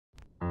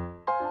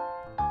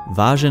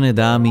Vážené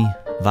dámy,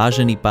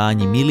 vážení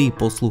páni, milí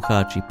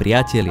poslucháči,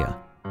 priatelia,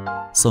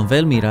 som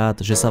veľmi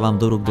rád, že sa vám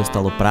do rúk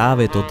dostalo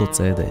práve toto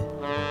CD.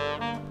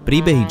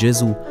 Príbehy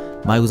jazzu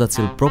majú za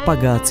cieľ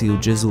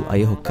propagáciu jazzu a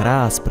jeho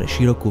krás pre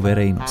širokú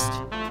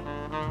verejnosť.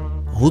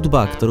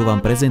 Hudba, ktorú vám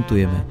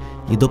prezentujeme,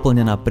 je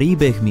doplnená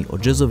príbehmi o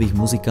jazzových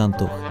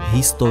muzikantoch,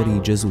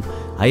 histórii jazzu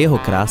a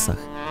jeho krásach,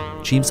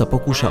 čím sa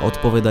pokúša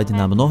odpovedať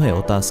na mnohé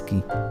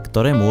otázky,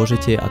 ktoré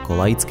môžete ako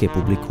laické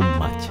publikum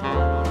mať.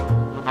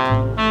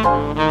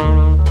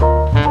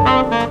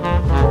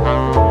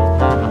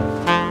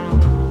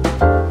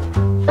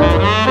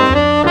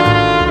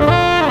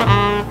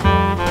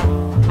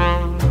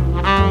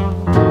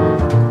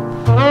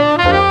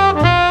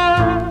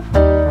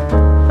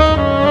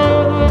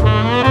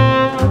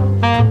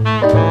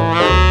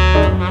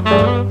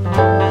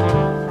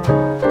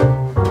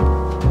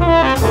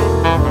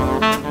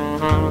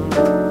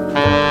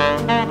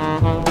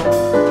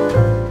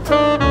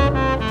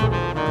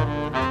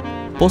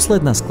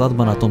 Posledná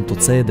skladba na tomto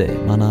CD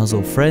má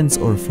názov Friends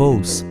or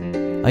Foes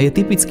a je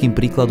typickým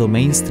príkladom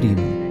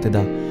mainstreamu,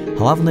 teda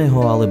hlavného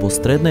alebo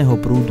stredného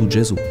prúdu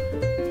jazzu,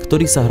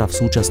 ktorý sa hrá v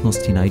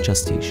súčasnosti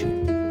najčastejšie.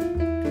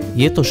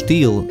 Je to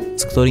štýl,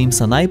 s ktorým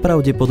sa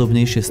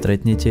najpravdepodobnejšie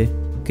stretnete,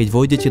 keď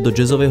vojdete do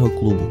jazzového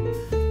klubu,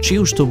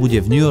 či už to bude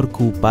v New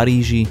Yorku,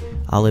 Paríži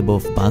alebo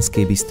v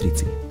Banskej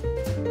Bystrici.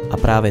 A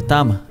práve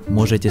tam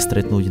môžete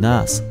stretnúť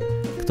nás,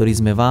 ktorí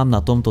sme vám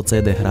na tomto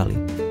CD hrali.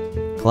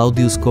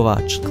 Klaudius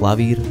Kováč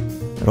klavír,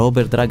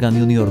 Robert Dragan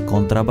junior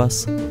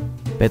kontrabas,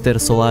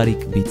 Peter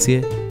Solárik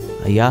bicie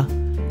a ja,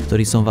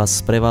 ktorý som vás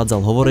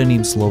sprevádzal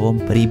hovoreným slovom,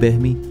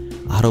 príbehmi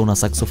a hrou na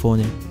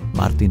saxofóne,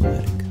 Martin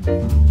Uherek.